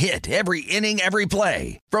 every hit, every inning, every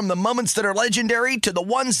play. From the moments that are legendary to the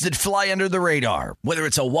ones that fly under the radar. Whether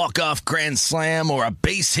it's a walk-off grand slam or a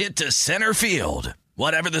base hit to center field.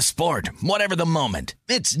 Whatever the sport, whatever the moment.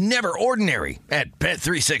 It's never ordinary at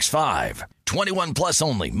Bet365. 21 plus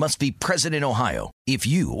only. Must be present in Ohio. If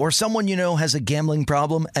you or someone you know has a gambling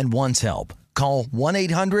problem and wants help, call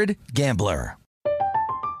 1-800-GAMBLER.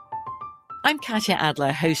 I'm Katya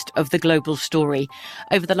Adler, host of The Global Story.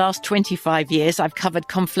 Over the last 25 years, I've covered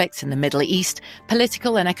conflicts in the Middle East,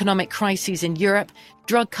 political and economic crises in Europe,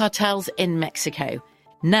 drug cartels in Mexico.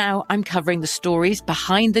 Now I'm covering the stories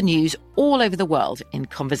behind the news all over the world in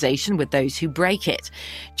conversation with those who break it.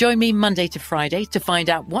 Join me Monday to Friday to find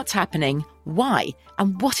out what's happening, why,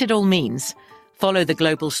 and what it all means. Follow The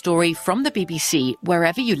Global Story from the BBC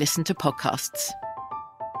wherever you listen to podcasts.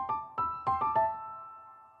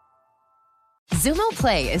 Xumo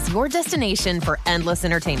Play is your destination for endless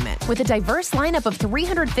entertainment. With a diverse lineup of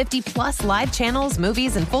 350 plus live channels,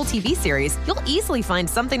 movies, and full TV series, you'll easily find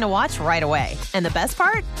something to watch right away. And the best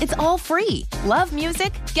part? It's all free. Love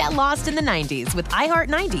music? Get lost in the 90s with iHeart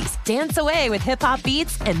 90s, dance away with hip-hop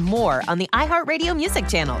beats, and more on the iHeartRadio music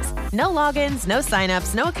channels. No logins, no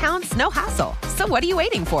signups, no accounts, no hassle. So what are you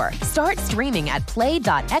waiting for? Start streaming at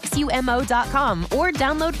play.xumo.com or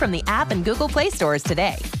download from the app and Google Play stores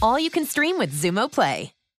today. All you can stream with Xumo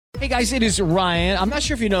Play. Hey guys, it is Ryan. I'm not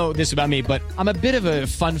sure if you know this about me, but I'm a bit of a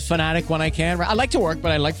fun fanatic when I can. I like to work,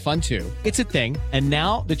 but I like fun too. It's a thing. And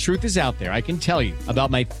now the truth is out there. I can tell you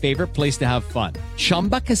about my favorite place to have fun.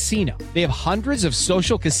 Chumba Casino. They have hundreds of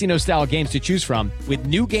social casino style games to choose from with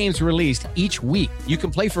new games released each week. You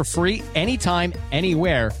can play for free anytime,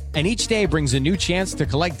 anywhere. And each day brings a new chance to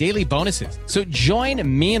collect daily bonuses. So join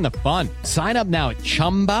me in the fun. Sign up now at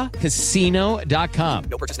ChumbaCasino.com.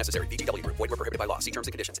 No purchase necessary. VGW Group. Void where prohibited by law. See terms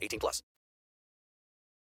and conditions. 18+.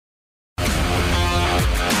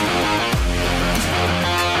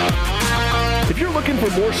 If you're looking for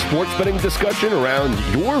more sports betting discussion around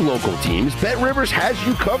your local teams, BetRivers has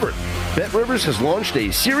you covered. BetRivers has launched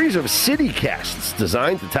a series of CityCasts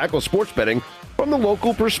designed to tackle sports betting from the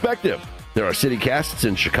local perspective. There are CityCasts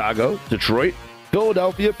in Chicago, Detroit,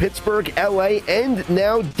 Philadelphia, Pittsburgh, LA, and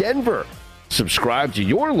now Denver. Subscribe to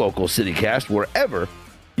your local CityCast wherever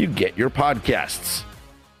you get your podcasts.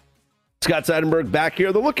 Scott Seidenberg back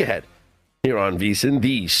here, the look ahead here on VSiN,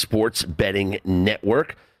 the Sports Betting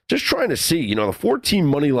Network. Just trying to see, the 4-team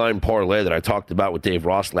money line parlay that I talked about with Dave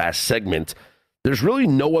Ross last segment, there's really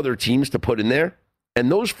no other teams to put in there. And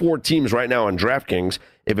those 4 teams right now on DraftKings,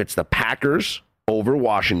 if it's the Packers over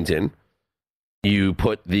Washington, you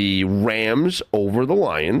put the Rams over the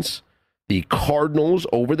Lions, the Cardinals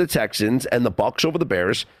over the Texans, and the Bucs over the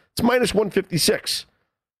Bears, it's minus 156.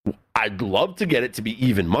 I'd love to get it to be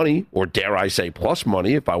even money, or dare I say plus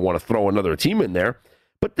money if I want to throw another team in there.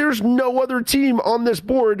 But there's no other team on this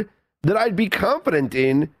board that I'd be confident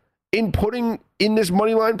in putting in this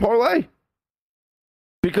money line parlay.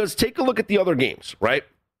 Because take a look at the other games, right?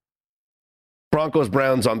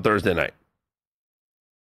 Broncos-Browns on Thursday night.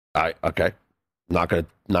 Okay. Not gonna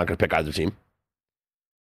pick either team.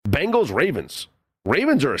 Bengals-Ravens.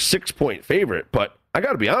 Ravens are a 6-point favorite, but I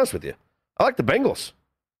got to be honest with you. I like the Bengals.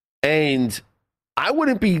 And I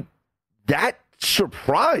wouldn't be that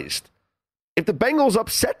surprised if the Bengals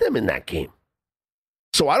upset them in that game.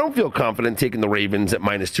 So I don't feel confident taking the Ravens at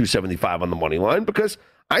minus 275 on the money line because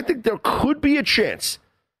I think there could be a chance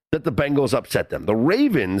that the Bengals upset them. The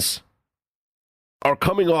Ravens are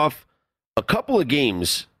coming off a couple of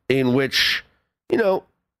games in which,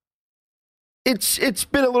 it's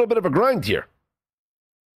been a little bit of a grind here.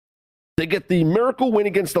 They get the miracle win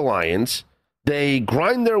against the Lions. They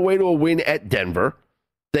grind their way to a win at Denver.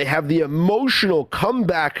 They have the emotional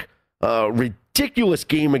comeback, ridiculous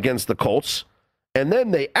game against the Colts. And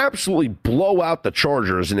then they absolutely blow out the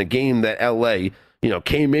Chargers in a game that LA,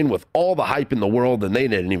 came in with all the hype in the world and they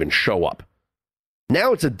didn't even show up.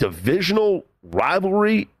 Now it's a divisional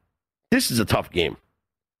rivalry. This is a tough game.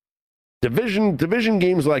 Division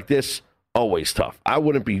games like this, always tough. I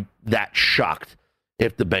wouldn't be that shocked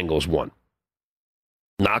if the Bengals won.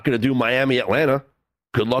 Not going to do Miami-Atlanta.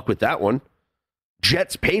 Good luck with that one.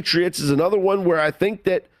 Jets-Patriots is another one where I think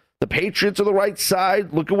that the Patriots are the right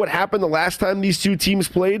side. Look at what happened the last time these two teams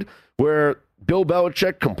played, where Bill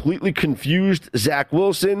Belichick completely confused Zach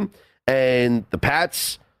Wilson, and the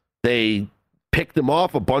Pats, they picked him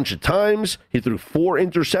off a bunch of times. He threw 4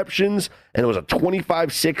 interceptions, and it was a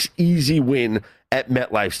 25-6 easy win at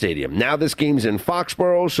MetLife Stadium. Now this game's in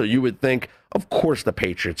Foxborough, so you would think, of course the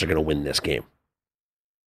Patriots are going to win this game.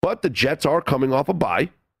 But the Jets are coming off a bye,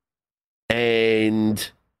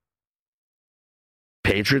 and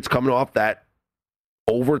Patriots coming off that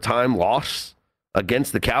overtime loss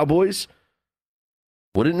against the Cowboys.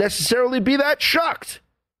 Wouldn't necessarily be that shocked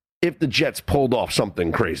if the Jets pulled off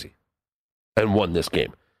something crazy and won this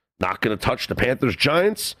game. Not going to touch the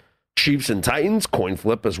Panthers-Giants, Chiefs and Titans, coin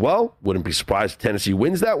flip as well. Wouldn't be surprised if Tennessee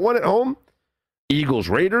wins that one at home.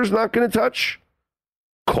 Eagles-Raiders not going to touch.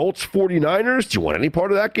 Colts-49ers, do you want any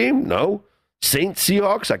part of that game? No.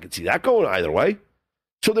 Saints-Seahawks, I could see that going either way.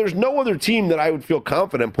 So there's no other team that I would feel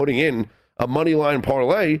confident putting in a money line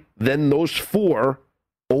parlay than those 4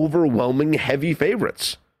 overwhelming heavy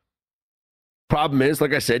favorites. Problem is,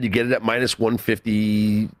 like I said, you get it at minus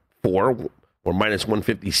 154 or minus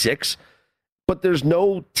 156, but there's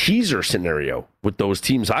no teaser scenario with those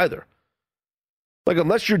teams either. Like,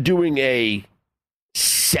 unless you're doing a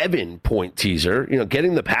 7-point teaser,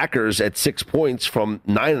 getting the Packers at 6 points from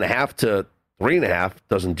 9.5 to 3.5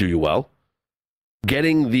 doesn't do you well.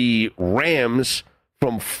 Getting the Rams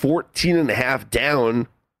from 14.5 down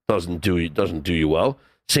doesn't do you well.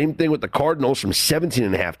 Same thing with the Cardinals from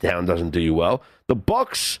 17.5 down doesn't do you well. The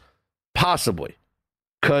Bucs, possibly.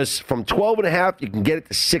 Because from 12.5, you can get it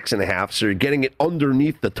to 6.5, so you're getting it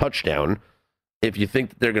underneath the touchdown if you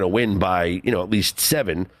think that they're going to win by, at least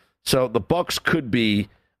 7. So the Bucs could be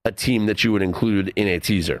a team that you would include in a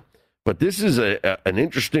teaser. But this is an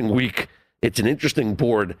interesting week. It's an interesting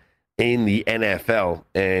board. in the NFL,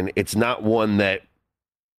 and it's not one that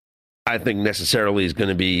I think necessarily is going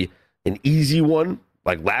to be an easy one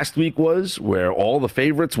like last week was, where all the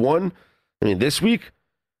favorites won. I mean, this week,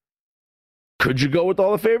 could you go with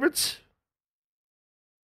all the favorites?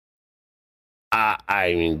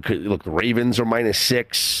 I mean, look, the Ravens are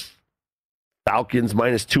 -6, Falcons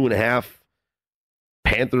 -2.5,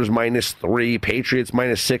 Panthers -3, Patriots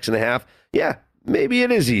 -6.5. Yeah, maybe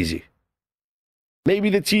it is easy. Maybe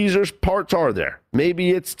the teasers parts are there.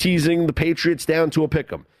 Maybe it's teasing the Patriots down to a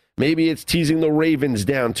pick'em. Maybe it's teasing the Ravens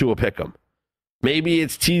down to a pick'em. Maybe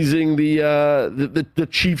it's teasing the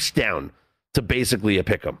Chiefs down to basically a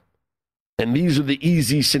pick'em. And these are the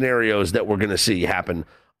easy scenarios that we're going to see happen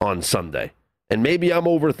on Sunday. And maybe I'm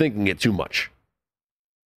overthinking it too much.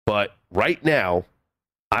 But right now,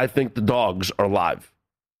 I think the dogs are live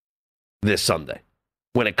this Sunday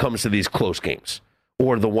when it comes to these close games,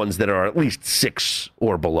 or the ones that are at least 6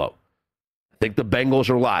 or below. I think the Bengals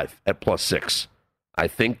are live at +6. I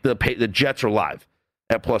think the Jets are live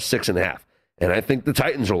at +6.5. And I think the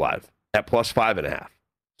Titans are live at +5.5.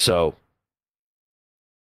 So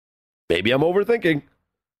maybe I'm overthinking,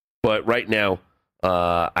 but right now,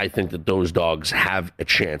 I think that those dogs have a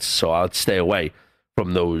chance. So I'll stay away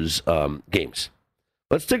from those games.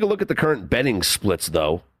 Let's take a look at the current betting splits,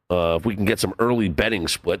 though. If we can get some early betting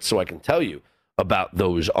splits so I can tell you about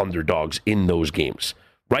those underdogs in those games.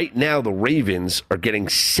 Right now, the Ravens are getting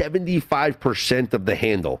 75% of the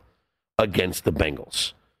handle against the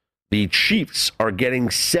Bengals. The Chiefs are getting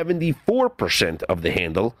 74% of the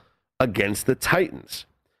handle against the Titans.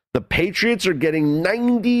 The Patriots are getting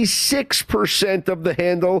 96% of the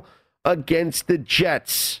handle against the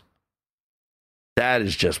Jets. That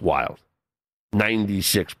is just wild.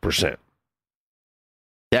 96%.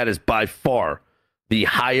 That is by far the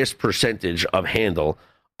highest percentage of handle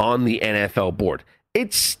on the NFL board.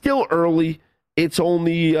 It's still early. It's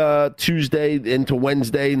only Tuesday into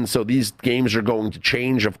Wednesday, and so these games are going to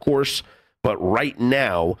change, of course. But right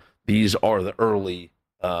now, these are the early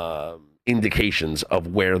indications of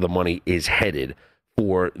where the money is headed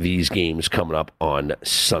for these games coming up on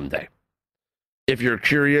Sunday. If you're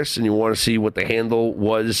curious and you want to see what the handle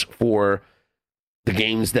was for the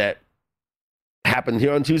games that happened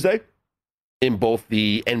here on Tuesday in both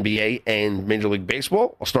the NBA and Major League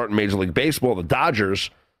Baseball, I'll start in Major League Baseball. The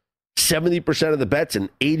Dodgers, 70% of the bets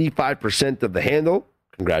and 85% of the handle.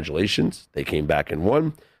 Congratulations. They came back and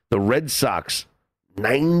won. The Red Sox,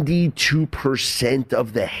 92%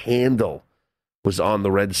 of the handle was on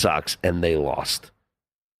the Red Sox, and they lost.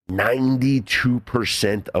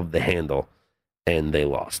 92% of the handle, and they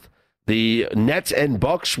lost. The Nets and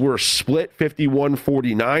Bucks were split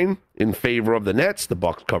 51-49 in favor of the Nets. The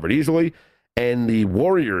Bucks covered easily. And the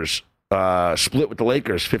Warriors split with the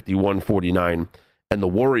Lakers 51-49, and the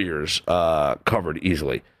Warriors covered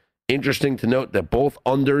easily. Interesting to note that both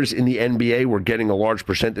unders in the NBA were getting a large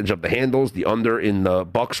percentage of the handles. The under in the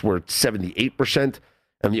Bucks were 78%,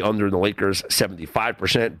 and the under in the Lakers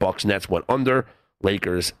 75%. Bucks Nets went under.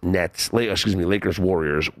 Lakers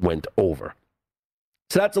Warriors went over.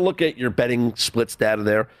 So that's a look at your betting splits data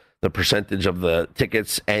there, the percentage of the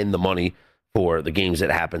tickets and the money for the games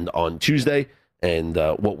that happened on Tuesday, and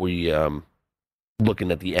what we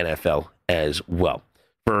looking at the NFL as well.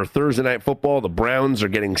 For Thursday Night Football, the Browns are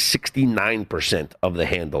getting 69% of the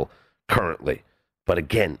handle currently. But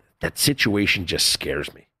again, that situation just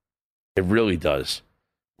scares me. It really does.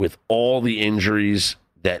 With all the injuries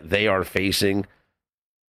that they are facing,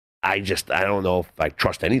 I don't know if I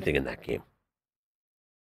trust anything in that game.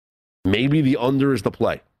 Maybe the under is the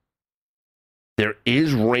play. There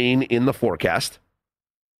is rain in the forecast.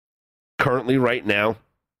 Currently, right now,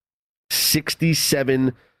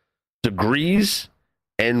 67 degrees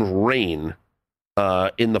and rain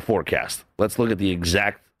in the forecast. Let's look at the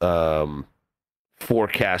exact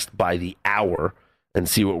forecast by the hour and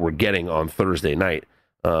see what we're getting on Thursday night.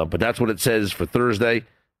 But that's what it says for Thursday.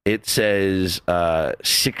 It says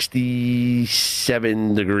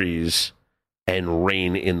 67 degrees and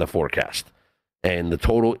rain in the forecast. And the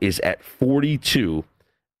total is at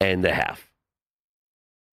 42.5.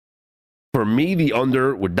 For me, the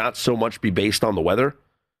under would not so much be based on the weather.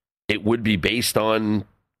 It would be based on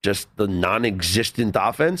just the non-existent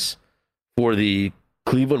offense for the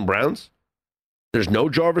Cleveland Browns. There's no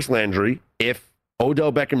Jarvis Landry. If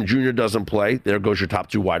Odell Beckham Jr. doesn't play, there goes your top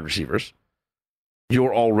 2 wide receivers.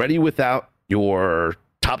 You're already without your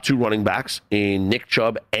top 2 running backs in Nick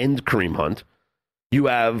Chubb and Kareem Hunt. You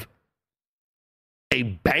have a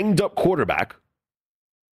banged-up quarterback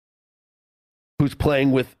who's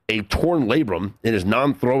playing with a torn labrum in his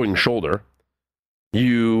non-throwing shoulder.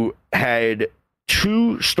 You had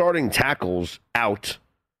 2 starting tackles out,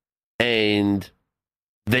 and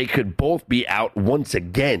they could both be out once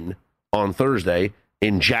again on Thursday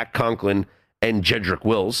in Jack Conklin and Jedrick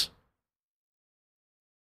Wills.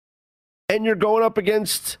 And you're going up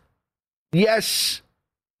against, yes,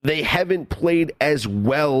 they haven't played as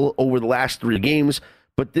well over the last 3 games,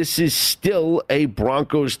 but this is still a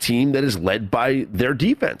Broncos team that is led by their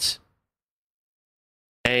defense.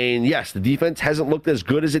 And yes, the defense hasn't looked as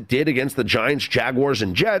good as it did against the Giants, Jaguars,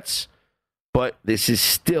 and Jets, but this is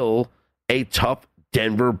still a tough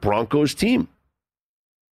Denver Broncos team.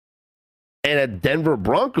 And a Denver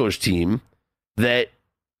Broncos team that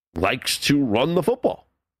likes to run the football.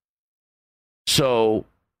 So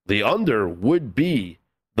the under would be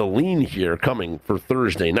the lean here coming for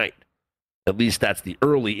Thursday night. At least that's the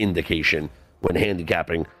early indication when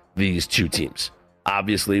handicapping these 2 teams.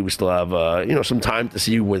 Obviously, we still have some time to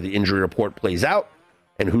see where the injury report plays out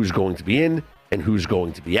and who's going to be in and who's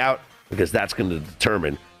going to be out, because that's going to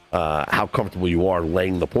determine how comfortable you are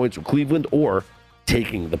laying the points with Cleveland or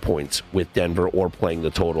taking the points with Denver or playing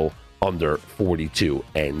the total under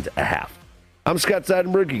 42.5. I'm Scott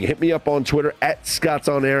Seidenberg. You can hit me up on Twitter at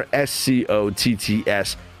ScottsOnAir,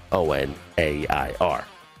 ScottsOnAir.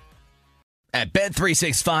 At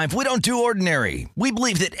Bet365, we don't do ordinary. We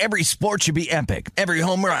believe that every sport should be epic. Every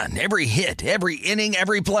home run, every hit, every inning,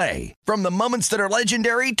 every play. From the moments that are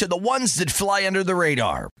legendary to the ones that fly under the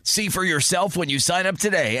radar. See for yourself when you sign up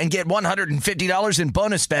today and get $150 in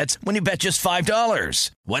bonus bets when you bet just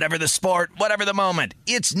 $5. Whatever the sport, whatever the moment,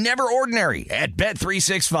 it's never ordinary at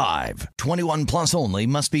Bet365. 21 plus only.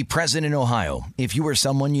 Must be present in Ohio. If you or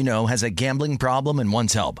someone you know has a gambling problem and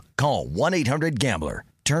wants help, call 1-800-GAMBLER.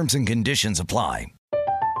 Terms and conditions apply.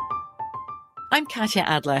 I'm Katya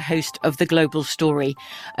Adler, host of The Global Story.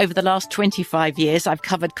 Over the last 25 years, I've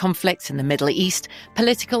covered conflicts in the Middle East,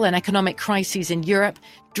 political and economic crises in Europe,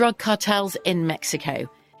 drug cartels in Mexico.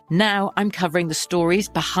 Now I'm covering the stories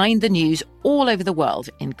behind the news all over the world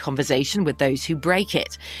in conversation with those who break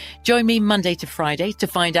it. Join me Monday to Friday to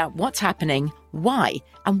find out what's happening, why,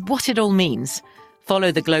 and what it all means.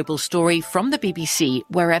 Follow The Global Story from the BBC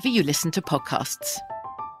wherever you listen to podcasts.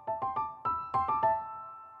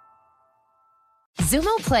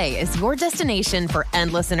 Xumo Play is your destination for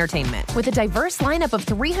endless entertainment. With a diverse lineup of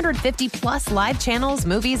 350 plus live channels,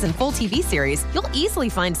 movies, and full TV series, you'll easily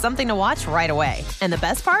find something to watch right away. And the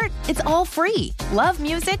best part? It's all free. Love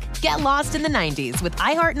music? Get lost in the 90s with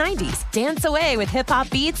iHeart 90s, dance away with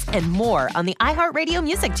hip-hop beats, and more on the iHeartRadio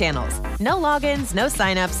music channels. No logins, no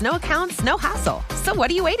signups, no accounts, no hassle. So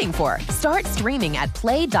what are you waiting for? Start streaming at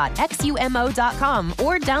play.xumo.com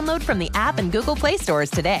or download from the app and Google Play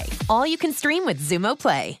stores today. All you can stream with Xumo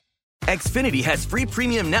Play. Xfinity has free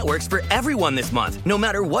premium networks for everyone this month, no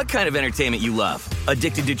matter what kind of entertainment you love.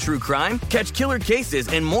 Addicted to true crime? Catch killer cases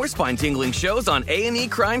and more spine-tingling shows on A&E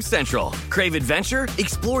Crime Central. Crave adventure?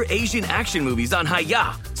 Explore Asian action movies on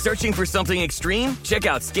Hi-Ya. Searching for something extreme? Check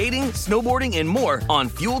out skating, snowboarding, and more on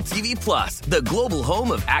Fuel TV Plus, the global home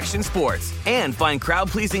of action sports. And find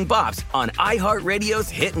crowd-pleasing bops on iHeartRadio's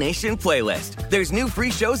Hit Nation playlist. There's new free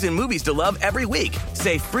shows and movies to love every week.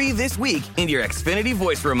 Say free this week in your Xfinity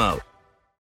voice remote.